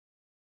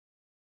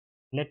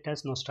Let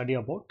us now study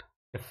about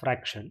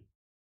diffraction,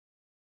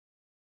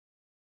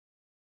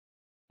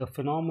 the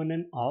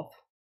phenomenon of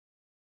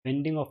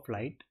bending of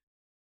light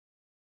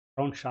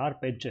around sharp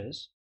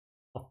edges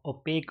of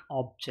opaque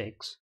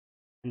objects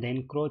and the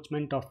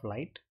encroachment of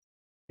light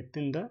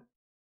within the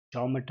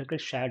geometrical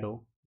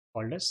shadow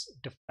called as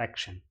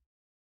diffraction.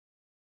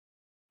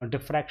 Now,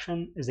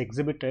 diffraction is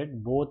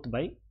exhibited both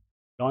by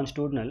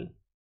longitudinal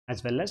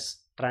as well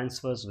as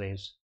transverse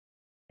waves.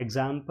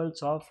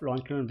 Examples of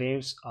longitudinal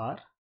waves are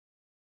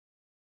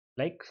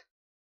like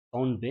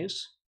sound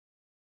waves.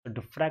 The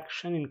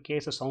diffraction in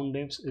case of sound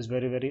waves is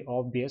very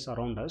obvious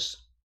around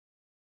us.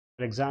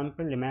 For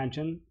example,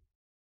 imagine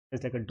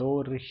there's like a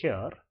door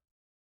here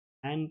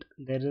and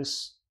there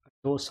is a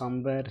door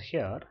somewhere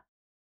here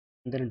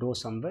and then a door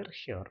somewhere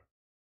here.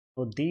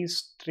 So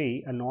these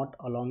three are not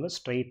along a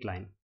straight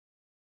line.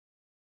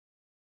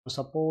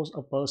 Suppose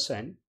a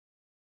person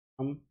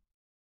from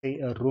say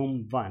a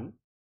room 1,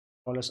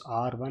 call as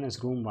R1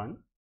 as room 1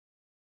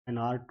 and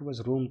R2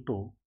 as room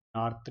 2,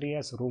 R3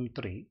 as room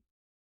 3.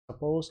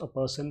 Suppose a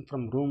person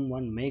from room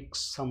 1 makes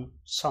some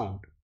sound.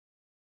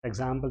 For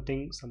example,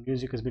 think some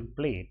music has been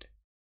played.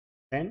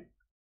 Then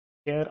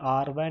here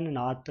R1 and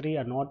R3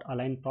 are not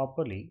aligned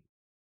properly.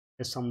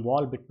 There's some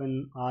wall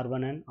between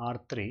R1 and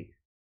R3.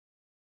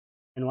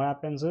 And what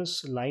happens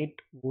is light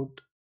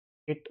would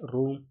hit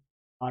room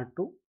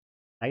R2.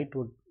 Light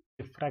would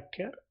diffract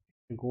here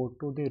and go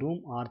to the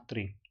room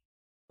R3.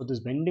 So this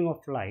bending of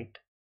light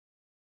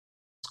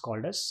is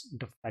called as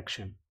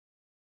diffraction.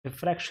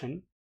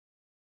 Diffraction,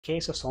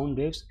 case of sound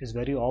waves, is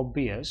very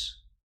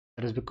obvious.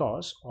 That is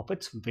because of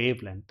its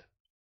wavelength.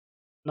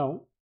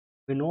 Now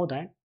we know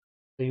that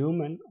the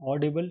human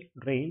audible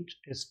range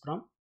is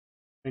from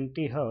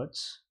 20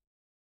 Hz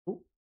to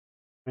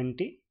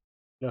 20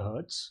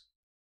 kHz.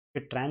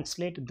 If we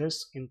translate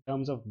this in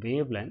terms of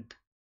wavelength,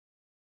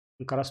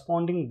 the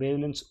corresponding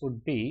wavelengths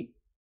would be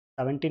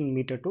 17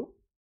 meter to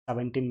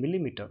 17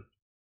 millimeter.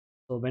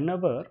 So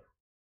whenever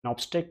an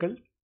obstacle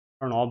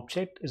or an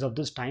object is of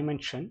this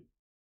dimension,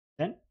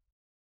 then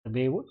the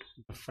wave would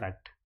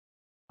diffract.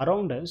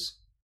 Around us,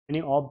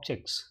 many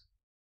objects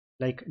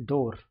like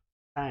door,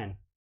 fan,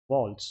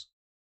 walls,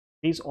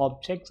 these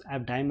objects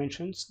have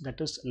dimensions that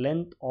is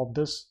length of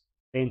this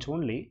range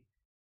only.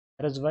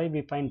 That is why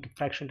we find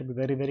diffraction to be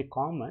very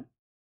common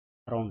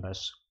around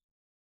us.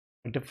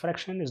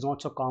 Diffraction is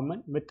not so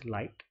common with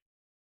light.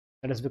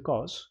 That is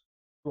because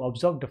to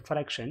observe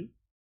diffraction,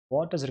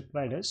 what is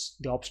required is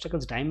the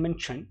obstacle's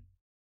dimension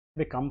to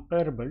be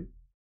comparable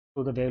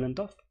to the wavelength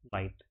of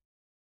light.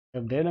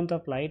 The wavelength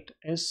of light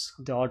is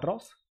the order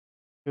of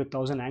few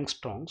thousand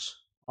angstroms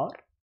or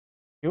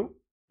few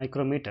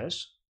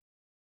micrometers.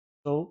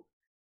 So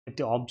if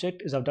the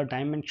object is of that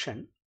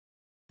dimension,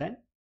 then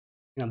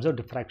you can observe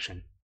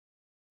diffraction.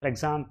 For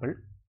example,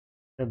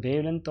 the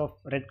wavelength of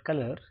red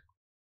color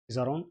is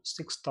around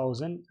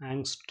 6000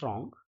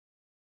 angstrom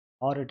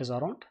or it is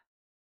around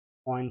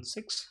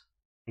 0.6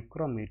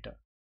 micrometer.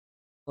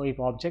 So if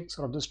objects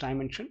are of this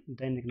dimension,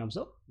 then we can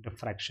observe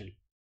diffraction.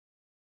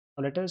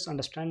 Now let us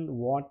understand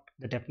what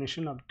the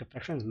definition of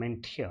diffraction is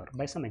meant here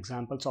by some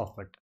examples of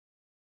it.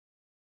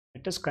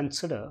 Let us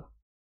consider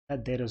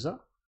that there is a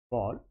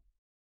wall,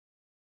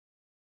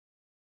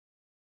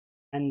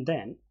 and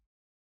then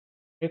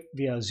if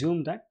we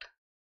assume that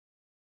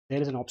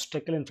there is an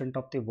obstacle in front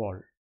of the wall,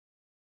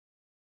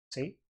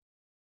 say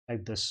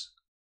like this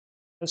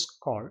is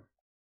called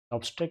the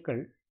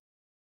obstacle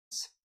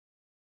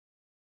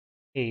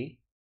A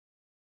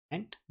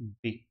and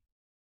B.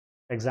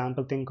 For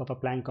example, think of a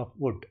plank of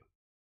wood.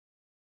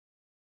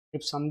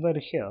 If somewhere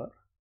here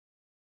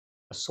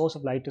a source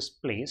of light is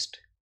placed,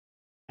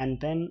 and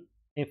then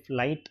if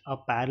light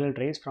are parallel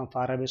rays from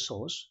far away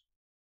source,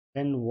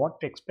 then what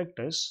we expect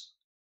is,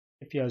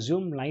 if you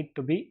assume light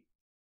to be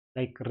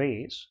like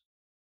rays,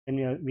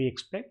 then we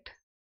expect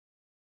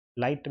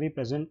light to be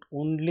present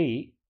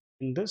only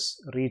in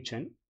this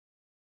region.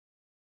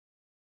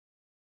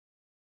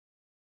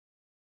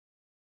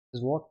 This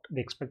is what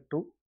we expect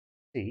to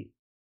see,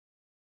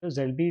 because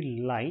there will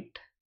be light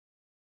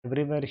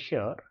everywhere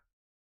here,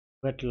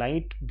 but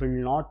light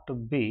will not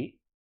be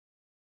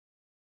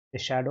the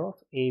shadow of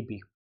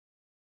AB.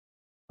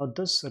 Now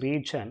this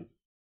region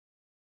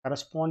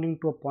corresponding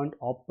to a point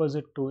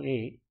opposite to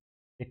A,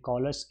 we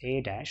call as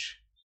A dash,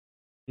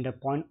 and a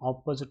point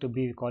opposite to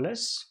B we call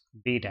as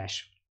B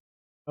dash.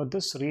 Now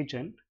this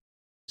region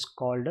is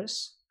called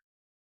as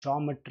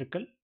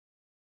geometrical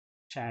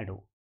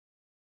shadow.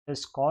 It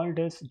is called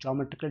as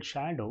geometrical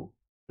shadow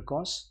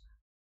because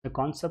the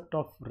concept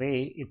of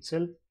ray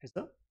itself is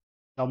a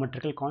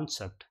geometrical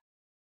concept.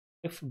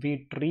 If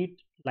we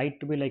treat light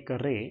to be like a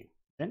ray,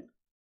 then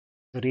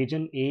the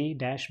region A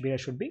dash B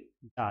dash should be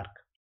dark.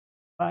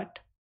 But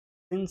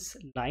since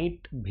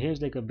light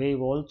behaves like a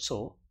wave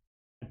also,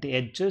 at the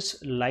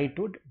edges light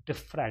would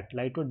diffract,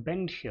 light would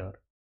bend here.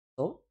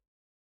 So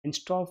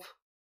instead of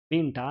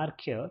being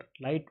dark here,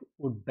 light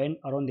would bend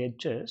around the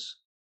edges,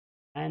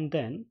 and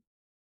then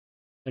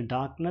the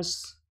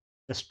darkness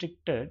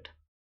restricted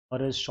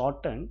or is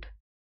shortened,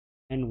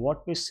 and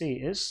what we see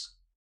is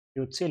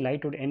you would see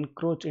light would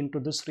encroach into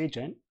this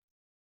region.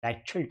 The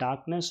actual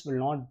darkness will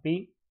not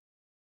be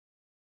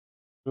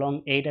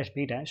along A dash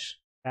B dash,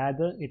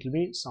 rather it will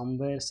be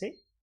somewhere say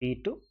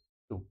P to Q.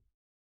 So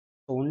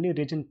only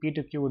region P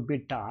to Q would be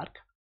dark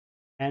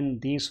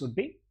and these would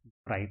be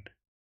bright.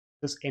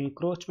 This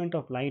encroachment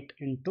of light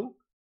into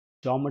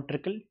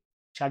geometrical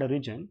shadow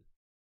region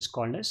is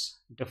called as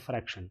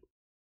diffraction.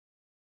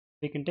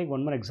 We can take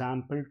one more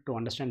example to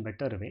understand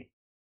better way.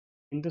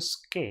 In this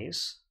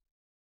case,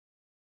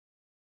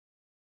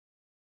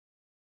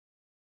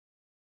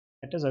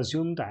 let us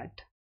assume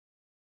that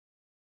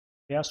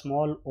we have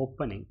small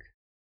opening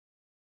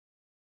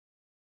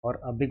or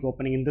a big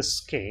opening. In this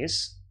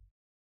case,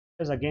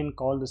 let us again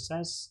call this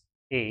as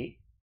A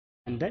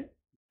and then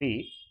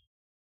B.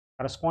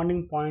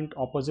 Corresponding point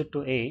opposite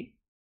to A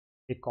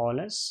we call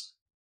as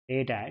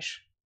A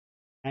dash,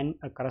 and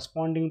a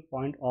corresponding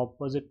point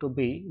opposite to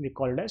B we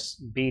call it as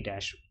B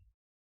dash.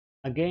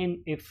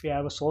 Again, if we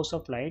have a source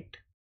of light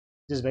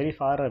which is very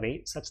far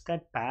away such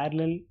that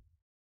parallel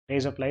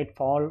rays of light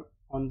fall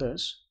on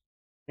this,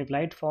 if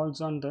light falls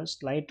on this,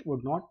 light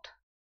would not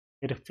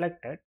be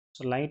reflected,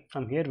 so light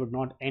from here would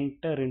not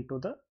enter into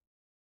the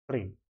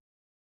screen.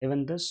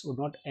 Even this would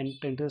not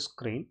enter into the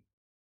screen.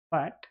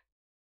 But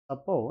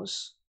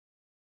suppose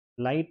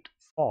light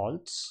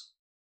falls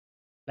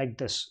like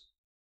this,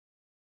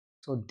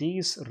 so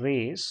these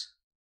rays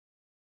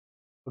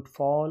would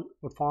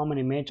form an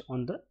image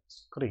on the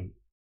screen.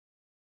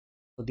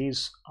 So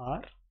these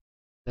are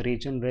the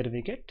region where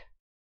we get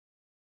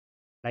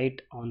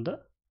light on the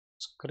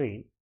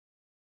screen,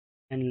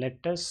 and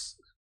let us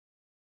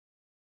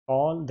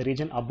call the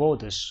region above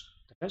this,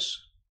 that is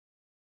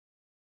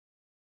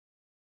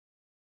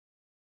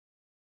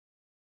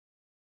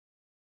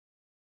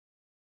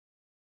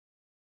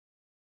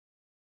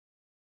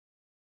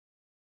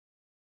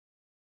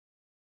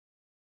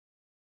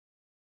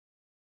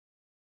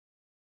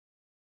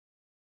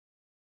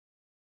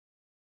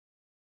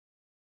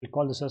we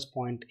call this as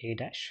point A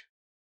dash,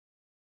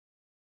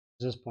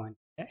 this is point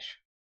dash,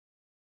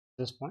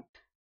 this point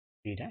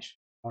B dash,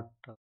 not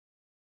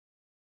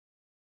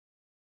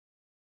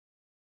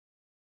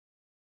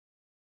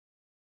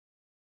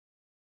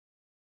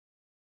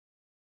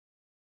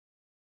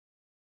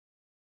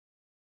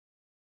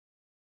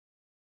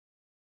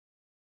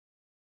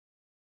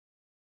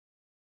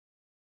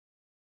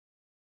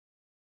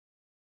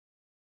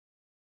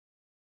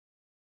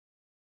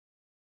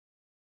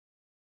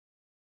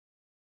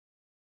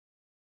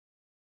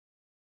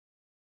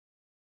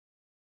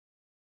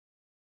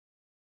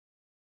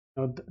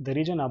now the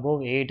region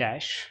above A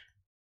dash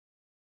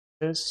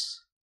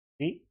is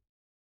the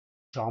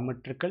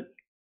geometrical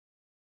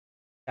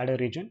shadow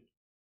region,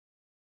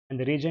 and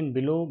the region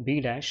below B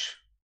dash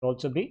will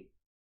also be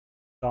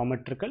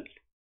geometrical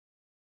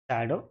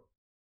shadow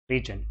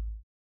region.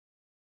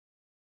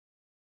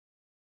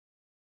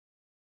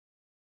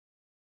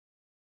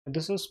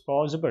 This is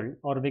possible,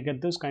 or we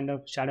get this kind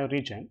of shadow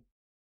region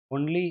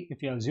only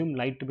if you assume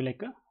light to be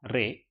like a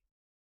ray,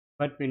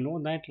 but we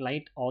know that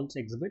light also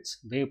exhibits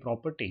wave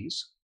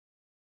properties,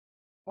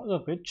 because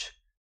of which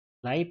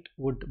light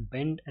would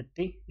bend at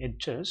the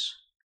edges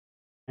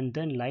and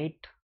then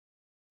light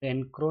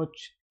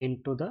encroach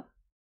into the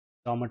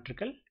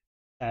geometrical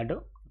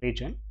shadow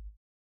region.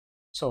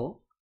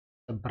 So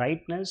the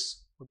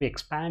brightness would be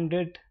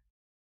expanded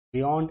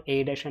beyond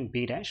A dash and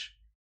B dash.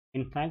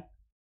 In fact,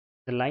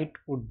 the light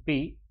would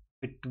be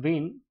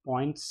between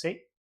points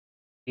say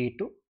P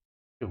to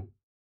Q.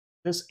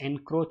 This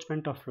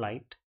encroachment of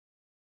light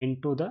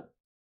into the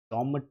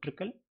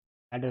geometrical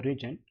shadow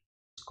region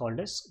is called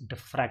as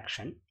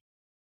diffraction.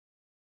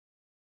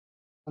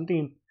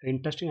 Something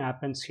interesting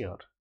happens here,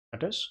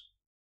 that is,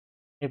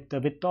 if the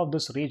width of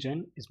this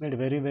region is made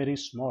very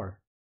small,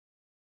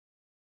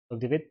 so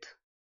the width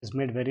is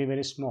made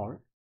very small,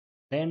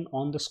 then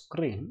on the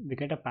screen we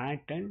get a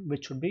pattern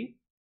which would be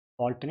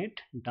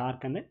alternate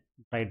dark and then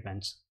bright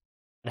bands.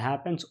 It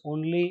happens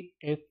only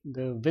if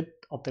the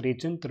width of the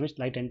region through which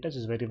light enters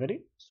is very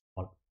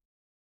small.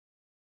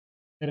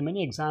 There are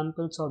many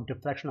examples of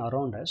diffraction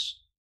around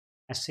us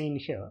as seen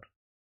here.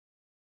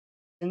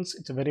 Since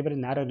it's a very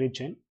narrow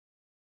region,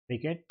 we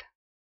get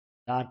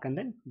dark and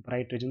then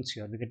bright regions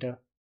here. We get a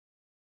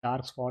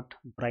dark spot,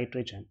 bright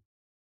region.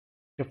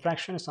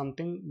 Diffraction is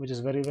something which is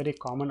very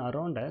common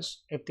around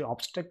us if the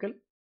obstacle is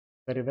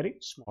very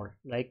small,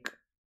 like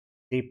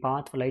the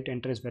path for light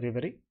enter is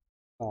very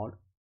small,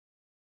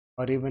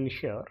 or even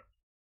here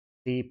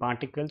the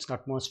particles in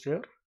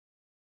atmosphere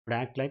would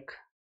act like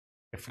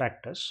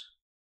diffractors,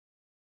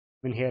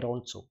 even here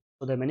also.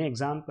 So there are many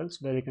examples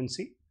where you can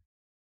see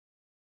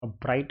a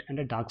bright and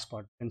a dark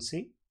spot. You can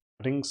see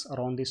rings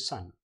around the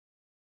sun.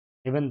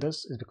 Even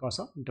this is because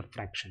of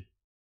diffraction.